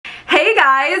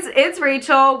guys, it's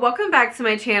Rachel. Welcome back to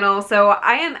my channel. So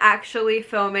I am actually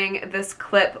filming this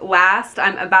clip last.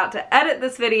 I'm about to edit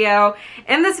this video.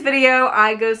 In this video,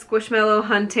 I go Squishmallow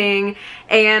hunting,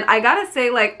 and I gotta say,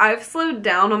 like, I've slowed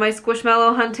down on my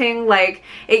Squishmallow hunting. Like,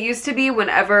 it used to be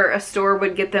whenever a store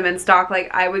would get them in stock, like,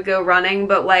 I would go running,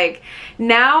 but like,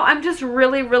 now I'm just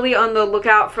really on the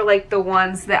lookout for like the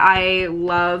ones that I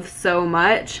love so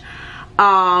much.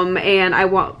 And I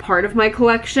want part of my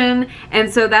collection,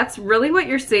 and so that's really what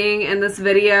you're seeing in this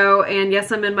video. And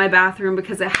yes, I'm in my bathroom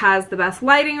because it has the best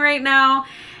lighting right now.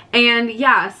 And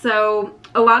yeah, so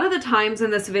a lot of the times in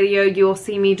this video you'll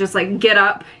see me just like get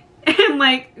up and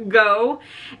like go,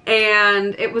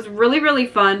 and it was really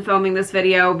fun filming this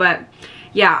video. But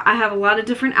yeah, I have a lot of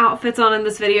different outfits on in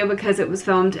this video because it was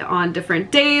filmed on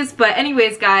different days. But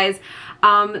anyways, guys,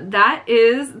 that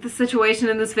is the situation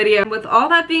in this video. With all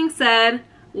that being said,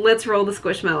 let's roll the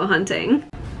Squishmallow hunting.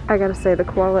 I gotta say, the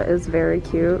koala is very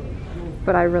cute,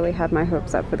 but I really had my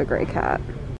hopes up for the gray cat.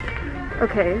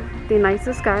 Okay, the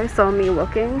nicest guy saw me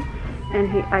looking,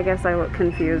 and I guess I looked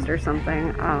confused or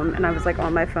something, and I was like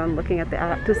on my phone looking at the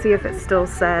app to see if it still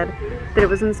said that it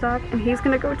was in stock, and he's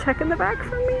gonna go check in the back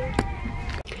for me.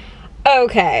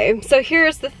 Okay, so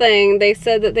here's the thing. They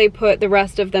said that they put the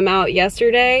rest of them out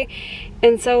yesterday,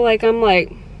 and so like I'm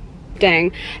like,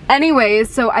 dang.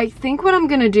 Anyways, so I think what I'm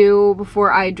gonna do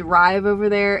before I drive over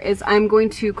there is I'm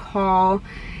going to call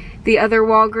the other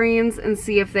Walgreens and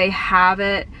see if they have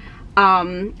it.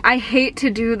 I hate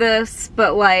to do this,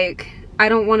 but like, I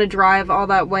don't want to drive all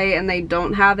that way and they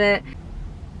don't have it.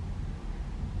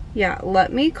 Yeah,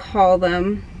 let me call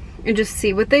them and just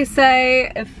see what they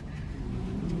say,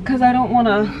 because I don't want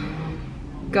to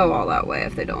go all that way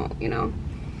if they don't, you know.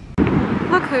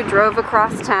 Look who drove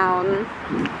across town.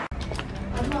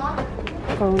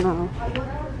 Oh no.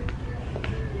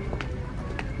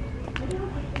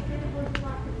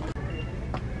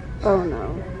 Oh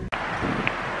no.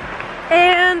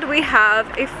 And we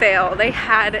have a fail. They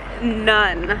had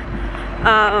none.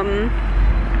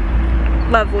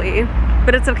 Lovely.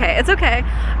 But it's okay. It's okay.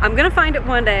 I'm gonna find it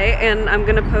one day, and I'm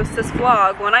gonna post this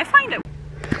vlog when I find it.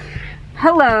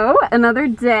 Hello, another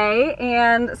day.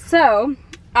 And so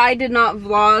I did not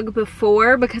vlog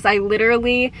before because I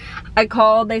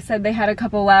called, they said they had a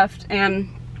couple left, and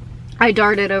I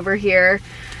darted over here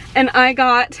and I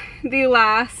got the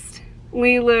last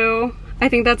Lilu. I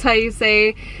think that's how you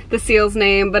say the seal's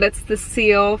name, but it's the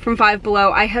seal from Five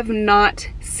Below. I have not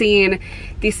seen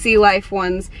the Sea Life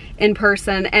ones in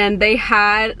person, and they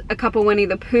had a couple Winnie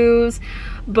the Poohs,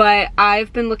 but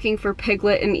I've been looking for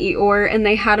Piglet and Eeyore, and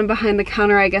they had them behind the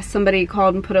counter. I guess somebody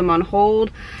called and put them on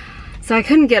hold, so I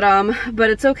couldn't get them,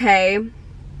 but it's okay.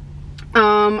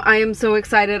 I am so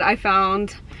excited I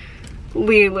found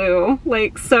Lilu,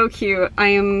 like so cute. I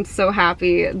am so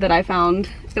happy that I found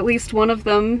at least one of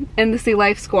them in the Sea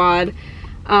Life squad.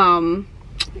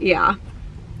 Yeah.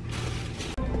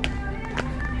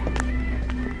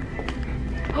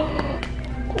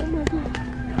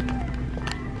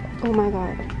 Oh my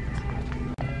god.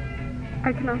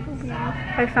 I cannot believe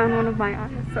I found one of my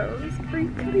ISOs. Are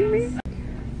you kidding me?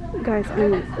 Guys,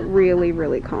 I'm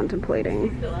really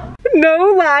contemplating.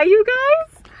 No lie, you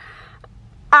guys.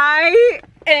 I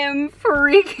am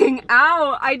freaking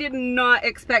out. I did not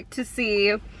expect to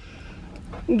see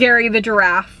Gary the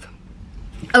giraffe.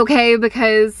 Okay,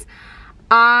 because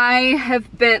I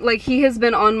have been, like, he has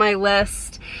been on my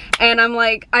list, and I'm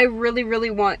like, I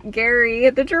really want Gary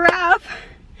the giraffe.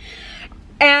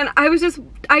 And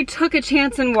I took a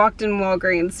chance and walked in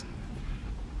Walgreens.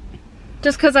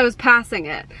 Just because I was passing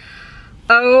it.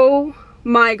 Oh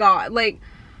my god, like,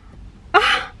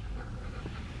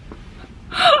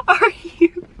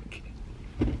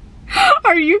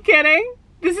 are you kidding?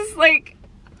 This is like,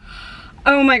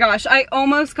 oh my gosh, I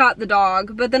almost got the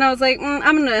dog, but then I was like,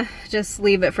 I'm gonna just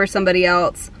leave it for somebody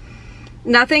else.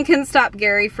 Nothing can stop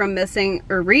Gary from missing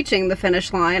or reaching the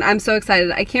finish line. I'm so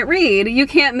excited. I can't read. You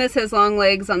can't miss his long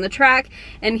legs on the track,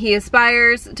 and he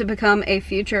aspires to become a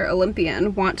future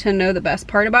Olympian. Want to know the best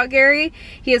part about Gary?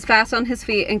 He is fast on his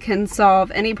feet and can solve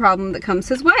any problem that comes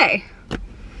his way.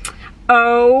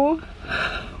 Oh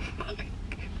my god.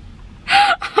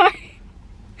 I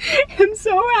am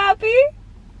so happy.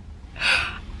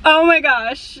 Oh my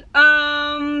gosh.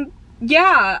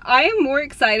 Yeah, I am more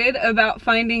excited about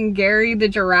finding Gary the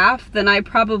giraffe than I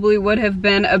probably would have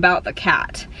been about the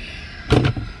cat.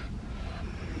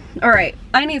 All right,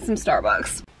 I need some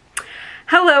Starbucks.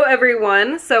 Hello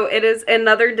everyone. So it is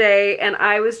another day, and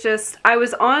I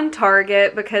was on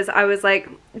Target because I was like,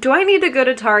 do I need to go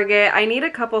to Target? I need a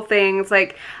couple things,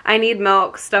 like I need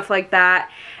milk, stuff like that.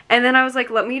 And then I was like,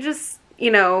 let me just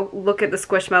you know, look at the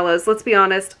Squishmallows. Let's be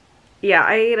honest. Yeah,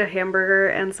 I ate a hamburger,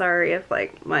 and sorry if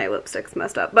like my lipstick's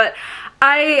messed up, but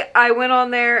I went on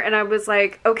there and I was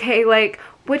like, okay, like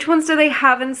which ones do they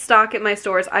have in stock at my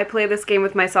stores? I play this game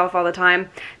with myself all the time.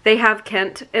 They have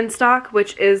Kent in stock,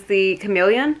 which is the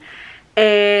chameleon,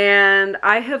 and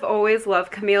I have always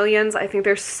loved chameleons. I think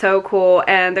they're so cool,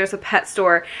 and there's a pet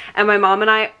store, and my mom and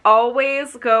I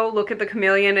always go look at the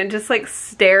chameleon and just like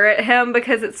stare at him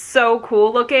because it's so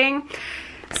cool looking.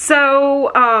 So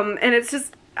and it's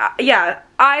just yeah,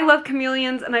 I love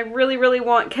chameleons, and I really, really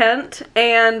want Kent,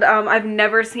 and I've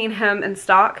never seen him in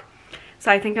stock,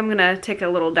 so I think I'm gonna take a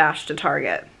little dash to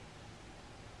Target.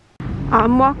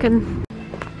 I'm walking.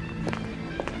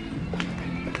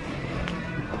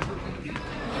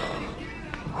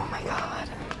 Oh my god,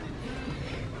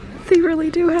 they really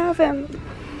do have him.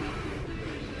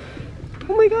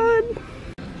 Oh my god,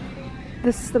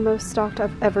 this is the most stocked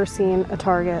I've ever seen a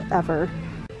Target ever.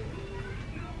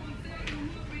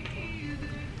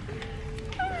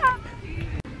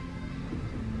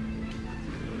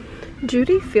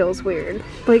 Judy feels weird.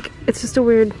 Like, it's just a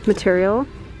weird material.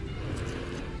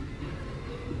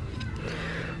 Oh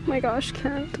my gosh,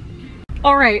 Kent.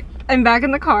 Alright, I'm back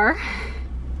in the car.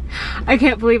 I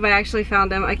can't believe I actually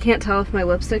found him. I can't tell if my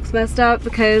lipstick's messed up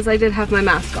because I did have my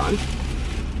mask on.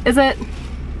 Is it?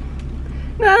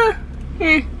 Nah.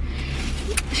 Eh.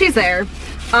 She's there.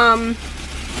 I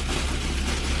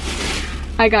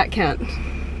got Kent.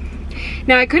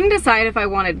 Now, I couldn't decide if I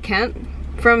wanted Kent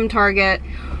from Target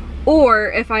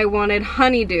or if I wanted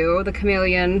Honeydew, the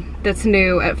chameleon that's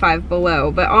new at Five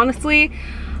Below. But honestly,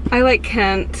 I like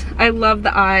Kent. I love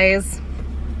the eyes.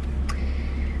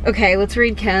 Okay, let's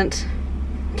read Kent.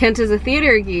 Kent is a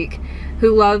theater geek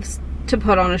who loves to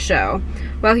put on a show.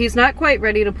 While he's not quite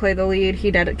ready to play the lead,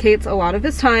 he dedicates a lot of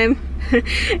his time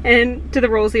and to the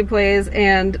roles he plays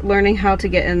and learning how to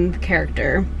get in the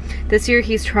character. This year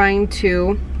he's trying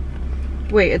to,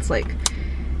 wait, it's like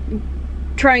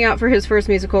trying out for his first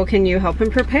musical. Can you help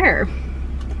him prepare?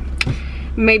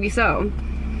 Maybe so.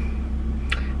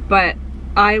 But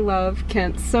I love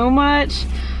Kent so much.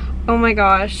 Oh my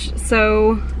gosh,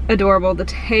 so adorable. The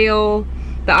tail,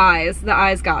 the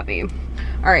eyes got me.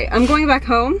 Alright, I'm going back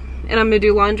home and I'm gonna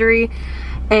do laundry,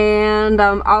 and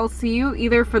I'll see you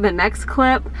either for the next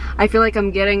clip. I feel like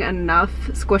I'm getting enough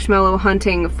Squishmallow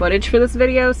hunting footage for this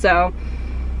video, so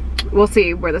we'll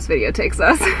see where this video takes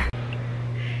us.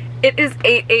 It is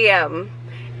 8 a.m.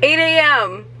 8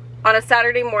 a.m. on a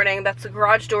Saturday morning. That's the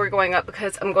garage door going up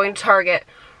because I'm going to Target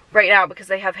right now because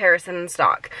they have Harrison in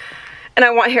stock. And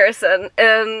I want Harrison.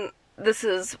 And this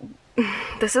is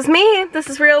me. This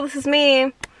is real. This is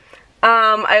me.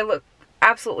 I look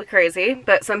absolutely crazy,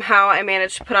 but somehow I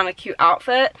managed to put on a cute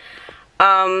outfit.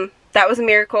 That was a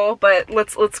miracle, but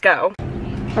let's go.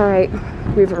 Alright,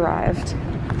 we've arrived.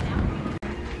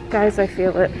 Guys, I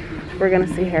feel it. We're gonna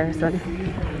see Harrison.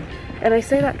 And I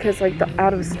say that because like the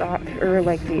out of stock or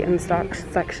like the in stock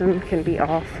section can be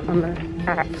off on the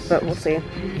app, but we'll see.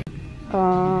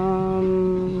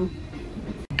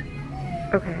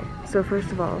 Okay, so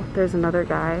first of all, there's another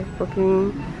guy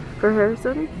looking for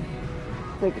Harrison.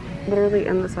 Like literally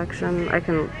in the section, I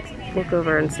can look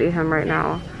over and see him right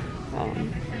now.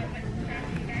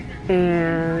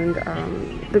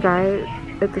 The guy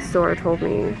at the store told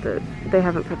me that they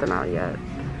haven't put them out yet.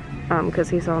 Because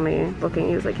he saw me looking,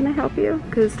 he was like, can I help you?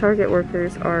 Because Target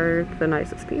workers are the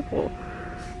nicest people.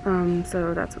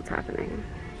 So that's what's happening.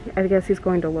 I guess he's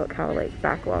going to look how like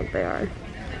backlogged they are.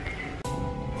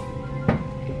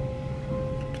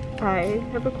 I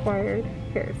have acquired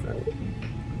Harrison.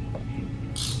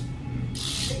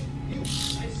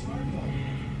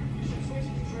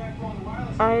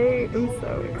 I am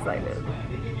so excited.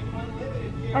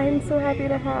 I am so happy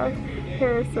to have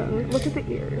Harrison. Look at the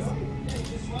ears.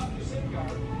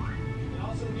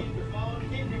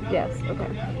 Yes, okay.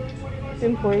 The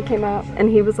employee came out and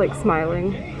he was like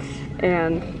smiling,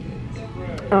 and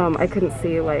I couldn't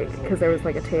see like because there was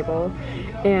like a table,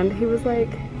 and he was like,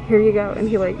 here you go, and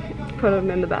he like put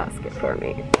him in the basket for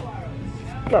me.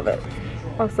 Love it.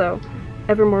 Also,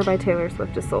 Evermore by Taylor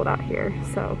Swift is sold out here,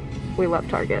 so we love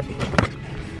Target.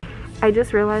 I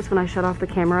just realized when I shut off the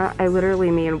camera, I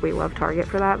literally mean we love Target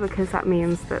for that, because that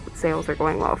means that sales are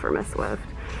going well for Miss Swift.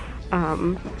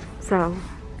 So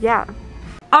yeah.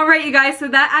 Alright you guys, so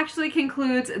that actually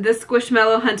concludes this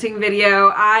Squishmallow hunting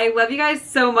video. I love you guys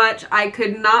so much. I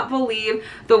could not believe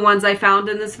the ones I found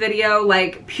in this video.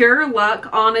 Like, pure luck,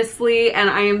 honestly, and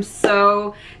I am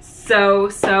so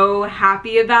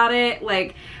happy about it.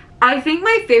 Like, I think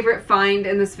my favorite find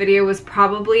in this video was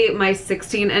probably my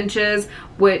 16 inches,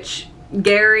 which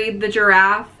Gary the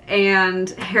giraffe and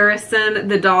Harrison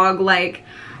the dog. Like,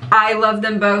 I love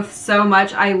them both so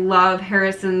much. I love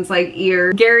Harrison's like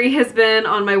ear. Gary has been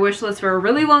on my wish list for a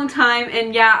really long time,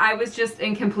 and yeah, I was just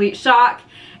in complete shock.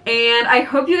 And I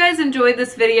hope you guys enjoyed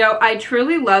this video. I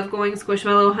truly love going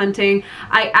Squishmallow hunting.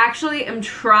 I actually am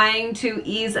trying to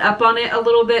ease up on it a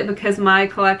little bit because my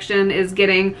collection is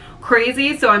getting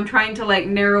crazy. So I'm trying to like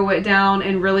narrow it down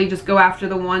and really just go after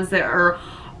the ones that are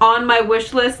on my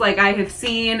wish list, like I have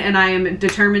seen and I am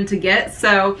determined to get.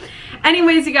 So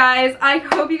anyways, you guys, I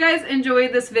hope you guys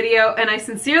enjoyed this video, and I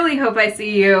sincerely hope I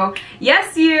see you,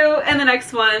 yes you, in the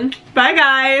next one. Bye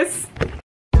guys.